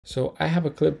So I have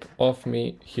a clip of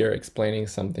me here explaining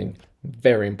something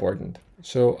very important.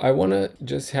 So I want to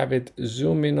just have it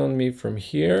zoom in on me from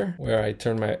here, where I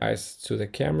turn my eyes to the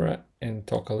camera and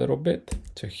talk a little bit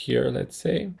to here, let's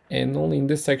say. And only in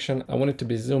this section, I want it to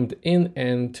be zoomed in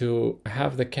and to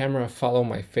have the camera follow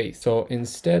my face. So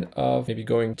instead of maybe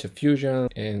going to Fusion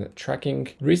and tracking,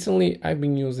 recently I've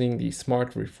been using the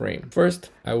Smart Reframe.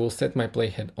 First, I will set my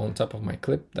playhead on top of my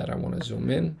clip that I want to zoom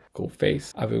in, cool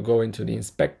face. I will go into the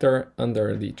inspector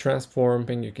under the transform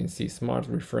and you can see Smart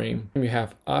Reframe. You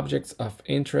have objects of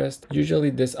interest. Usually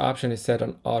this option is set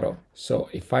on auto. So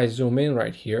if I zoom in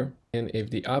right here, and if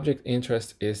the object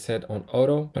interest is set on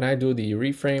auto, when I do the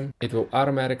reframe, it will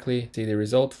automatically see the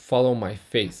result follow my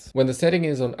face. When the setting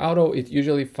is on auto, it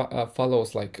usually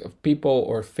follows like people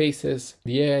or faces.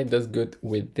 The AI does good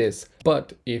with this.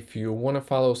 But if you want to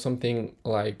follow something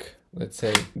like, let's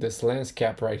say this lens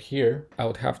cap right here, I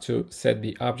would have to set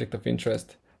the object of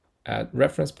interest at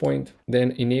reference point,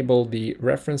 then enable the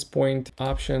reference point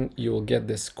option. You will get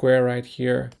this square right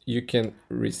here. You can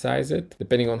resize it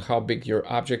depending on how big your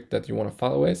object that you want to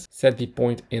follow is. Set the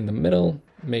point in the middle,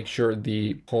 make sure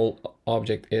the whole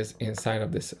object is inside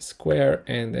of this square,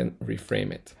 and then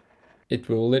reframe it. It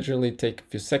will literally take a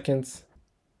few seconds.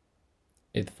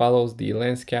 It follows the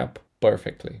lens cap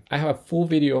perfectly. I have a full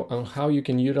video on how you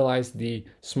can utilize the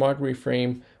Smart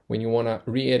Reframe when you want to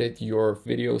re-edit your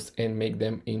videos and make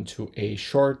them into a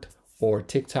short or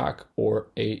TikTok or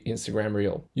a Instagram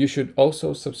reel. You should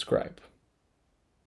also subscribe.